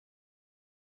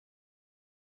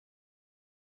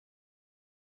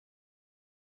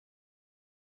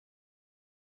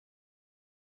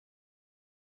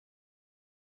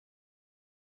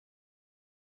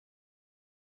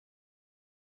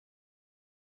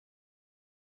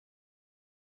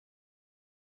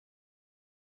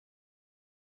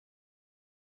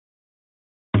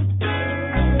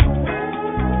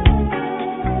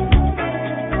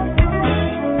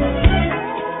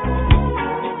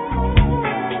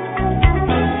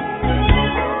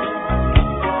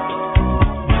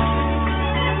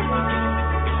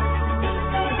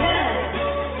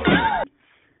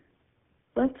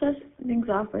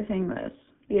off by saying this.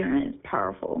 The internet is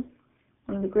powerful.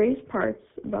 One of the greatest parts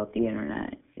about the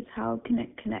internet is how it can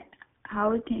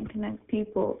connect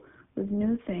people with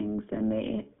new things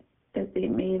that they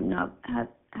may not have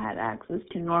had access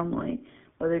to normally,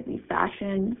 whether it be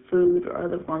fashion, food, or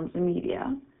other forms of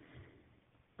media.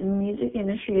 The music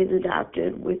industry has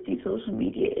adapted with the social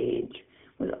media age,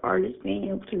 with artists being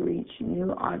able to reach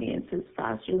new audiences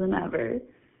faster than ever.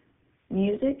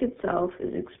 Music itself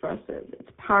is expressive,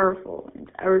 it's powerful, and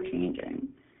it's ever-changing.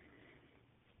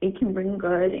 It can bring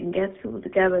good and gets people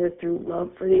together through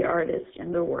love for the artist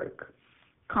and their work.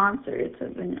 Concerts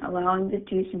have been allowing the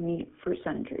two to meet for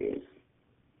centuries.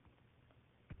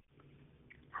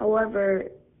 However,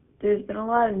 there's been a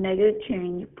lot of negative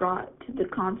change brought to the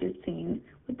concert scene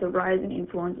with the rising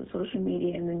influence of social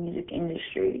media in the music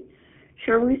industry.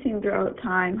 Sure, we've seen throughout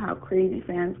time how crazy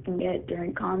fans can get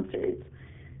during concerts,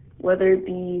 whether it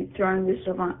be throwing their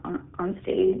stuff on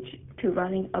stage to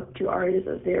running up to artists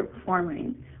as they are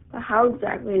performing. But how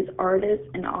exactly has artist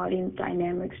and audience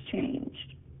dynamics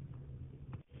changed?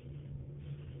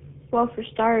 Well, for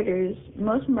starters,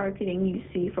 most marketing you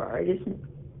see for artists'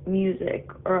 music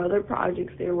or other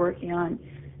projects they're working on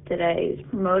today is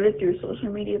promoted through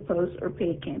social media posts or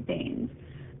paid campaigns.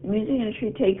 The music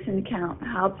industry takes into account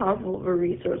how powerful of a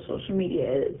resource social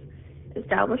media is.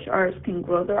 Established artists can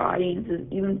grow their audiences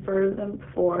even further than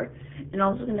before and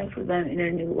also connect with them in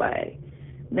a new way.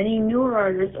 Many newer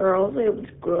artists are also able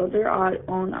to grow their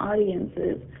own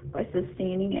audiences by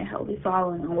sustaining a healthy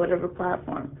following on whatever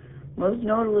platform, most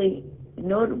notably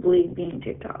being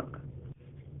TikTok.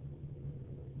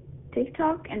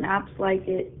 TikTok and apps like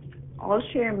it all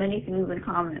share many things in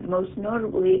common. Most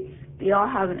notably, they all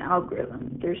have an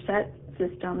algorithm, their set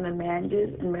system that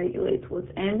manages and regulates what's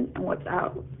in and what's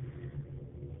out.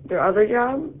 Their other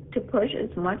job? To push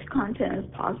as much content as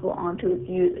possible onto its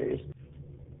users.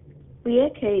 Leah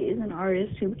K is an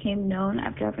artist who became known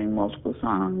after having multiple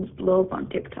songs blow up on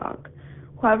TikTok.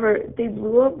 However, they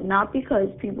blew up not because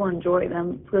people enjoy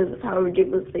them, because of how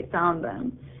ridiculous they found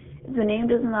them. If the name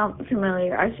doesn't sound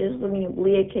familiar, I suggest looking at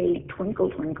Leah K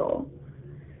Twinkle Twinkle.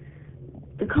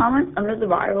 The comments under the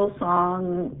viral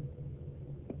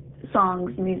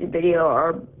song's music video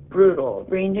are brutal,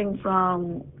 ranging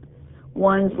from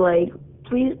ones like,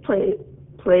 "Please play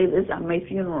this at my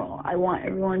funeral. I want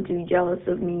everyone to be jealous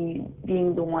of me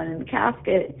being the one in the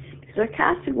casket."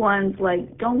 Sarcastic ones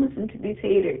like, "Don't listen to these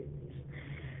haters.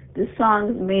 This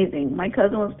song is amazing. My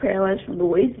cousin was paralyzed from the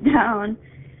waist down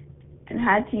and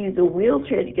had to use a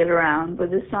wheelchair to get around,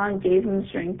 but this song gave him the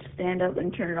strength to stand up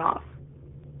and turn it off."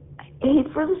 Hate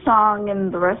for the song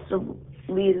and the rest of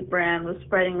Lee's brand was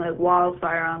spreading like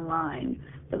wildfire online,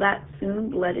 but that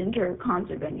soon led into her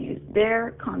concert venues.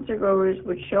 There, concert goers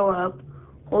would show up,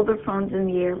 hold their phones in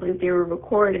the air like they were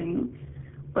recording,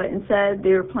 but instead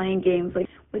they were playing games,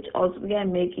 which also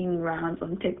began making rounds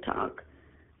on TikTok.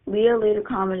 Leah later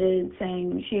commented,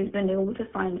 saying she's been able to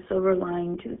find a silver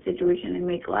lining to the situation and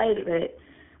make light of it,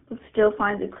 but still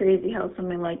finds it crazy how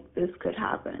something like this could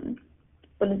happen.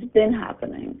 But it's been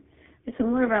happening. A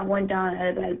similar event went down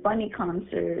at a Bad Bunny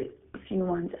concert a few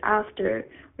months after,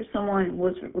 where someone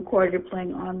was recorded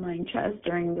playing online chess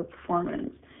during the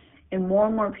performance, and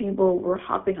more people were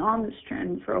hopping on this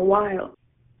trend for a while.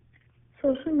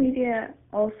 Social media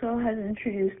also has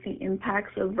introduced the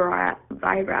impacts of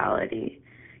virality.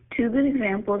 Two good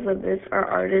examples of this are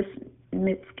artists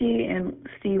Mitski and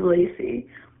Steve Lacy.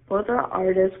 Both are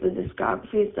artists with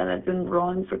discographies that have been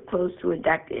growing for close to a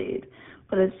decade,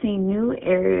 but have seen new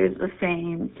areas of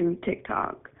fame through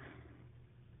TikTok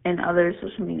and other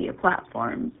social media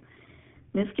platforms.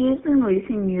 Mitski has been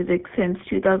releasing music since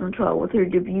 2012, with her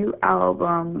debut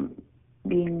album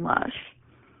being Lush.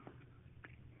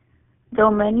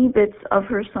 Though many bits of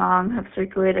her song have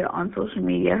circulated on social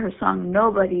media, her song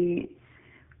Nobody,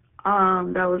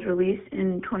 that was released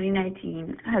in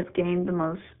 2019, has gained the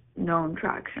most known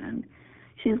traction.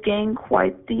 She's gained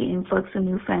quite the influx of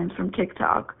new fans from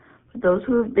TikTok, but those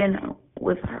who have been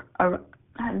with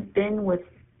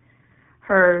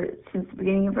her since the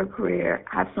beginning of her career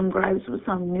have some gripes with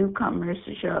some newcomers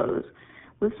to shows,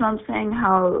 with some saying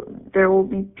how there will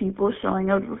be people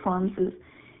showing up to performances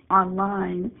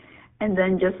online and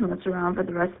then just mess around for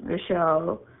the rest of the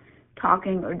show,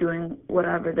 talking or doing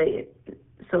whatever they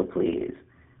so please,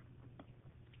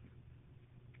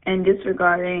 and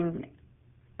disregarding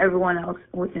everyone else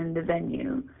within the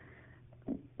venue.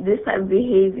 This type of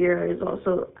behavior has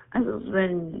also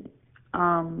been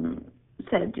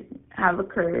said to have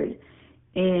occurred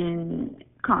in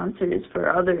concerts for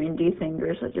other indie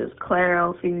singers such as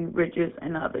Clairo, Phoebe Bridgers,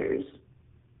 and others.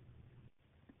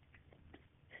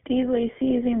 Steve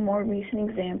Lacy is a more recent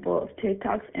example of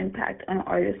TikTok's impact on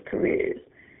artists' careers.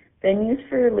 Venues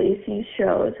for Lacy's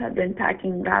shows have been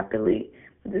packing rapidly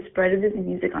with the spread of his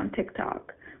music on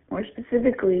TikTok. More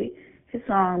specifically, his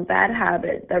song Bad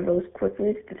Habit that rose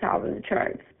quickly to the top of the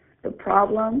charts. The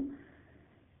problem?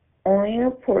 Only a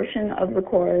portion of the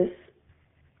chorus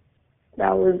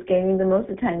that was gaining the most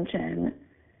attention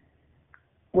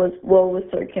was what was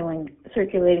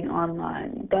circulating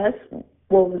online. Thus,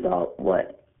 what was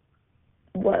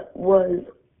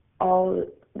all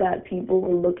that people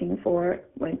were looking for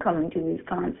when coming to these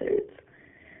concerts.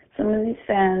 Some of these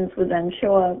fans would then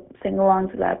show up, sing along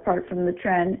to that part from the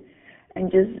trend,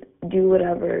 and just do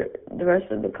whatever the rest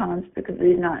of the concert because they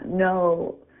did not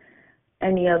know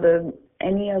any other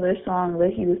song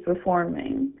that he was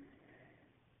performing.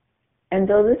 And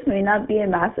though this may not be a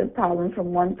massive problem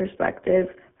from one perspective,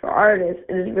 for artists,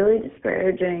 it is really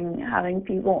disparaging having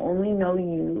people only know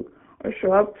you or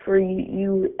show up for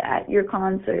you at your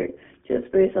concert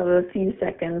just based on a few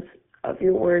seconds of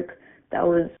your work that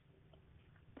was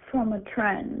from a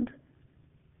trend.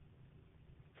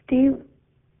 Steve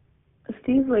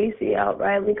Lacy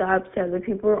outrightly got upset that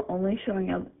people were only showing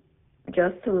up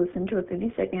just to listen to a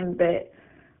 50-second bit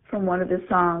from one of his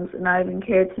songs and not even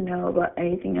cared to know about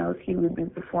anything else he would be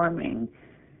performing.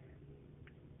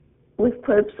 With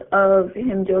clips of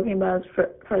him joking about his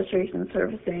frustration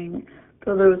surfacing,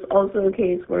 though there was also a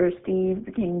case where Steve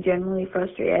became genuinely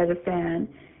frustrated at a fan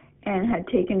and had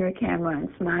taken her camera and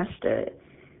smashed it,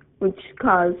 which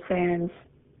caused fans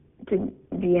to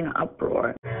be in an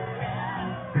uproar. I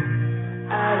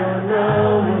don't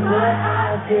know what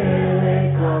I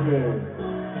did coming.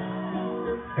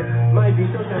 Might be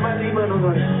something, might leave my nose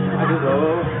on it. I just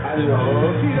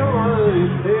know, she don't want to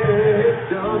leave. Hey,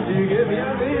 don't you give me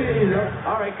a visa.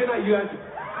 All right, good night, you guys.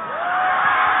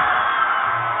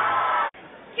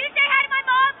 Can you say hi to my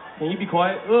mom? Can you be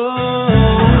quiet?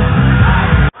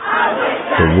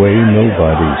 The way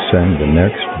nobody sang the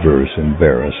next verse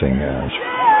embarrassing as.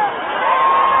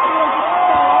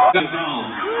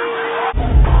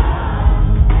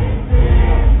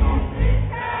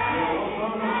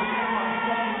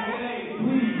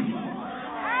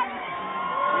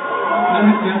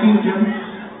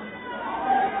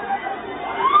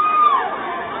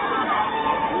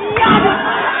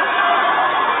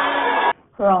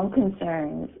 Her own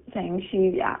concerns, saying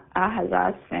she has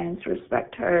asked fans to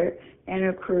respect her and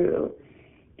her crew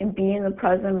and be in the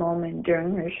present moment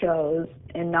during her shows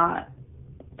and not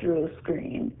through a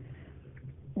screen.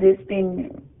 This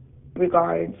being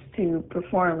regards to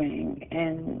performing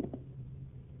and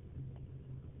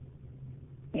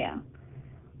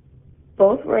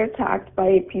both were attacked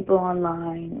by people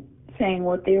online saying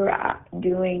what they were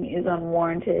doing is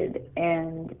unwarranted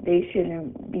and they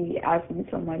shouldn't be asking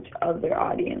so much of their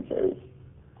audiences.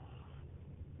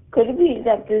 Could it be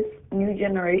that this new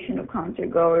generation of concert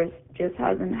goers just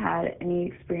hasn't had any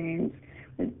experience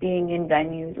with being in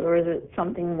venues, or is it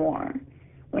something more?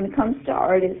 When it comes to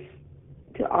artist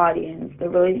to audience, the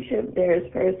relationship there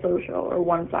is parasocial or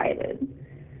one-sided.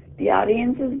 The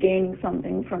audience is gaining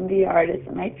something from the artist,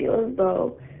 and I feel as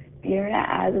though the internet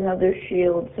adds another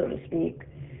shield, so to speak,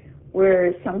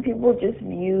 where some people just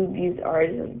view these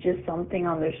artists as just something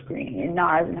on their screen and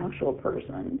not as an actual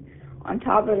person. On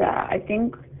top of that, I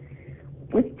think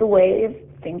with the way of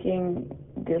thinking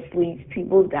this leads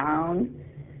people down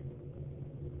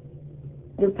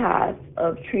the path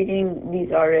of treating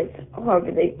these artists however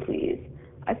they please.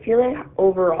 I feel like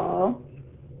overall,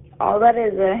 all that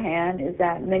is at hand is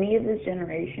that many of this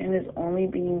generation is only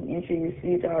being introduced to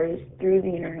these artists through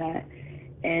the internet,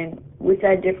 and with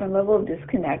that different level of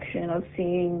disconnection of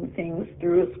seeing things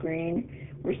through a screen,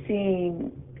 we're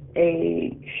seeing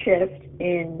a shift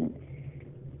in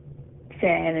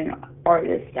fan and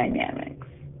artist dynamic.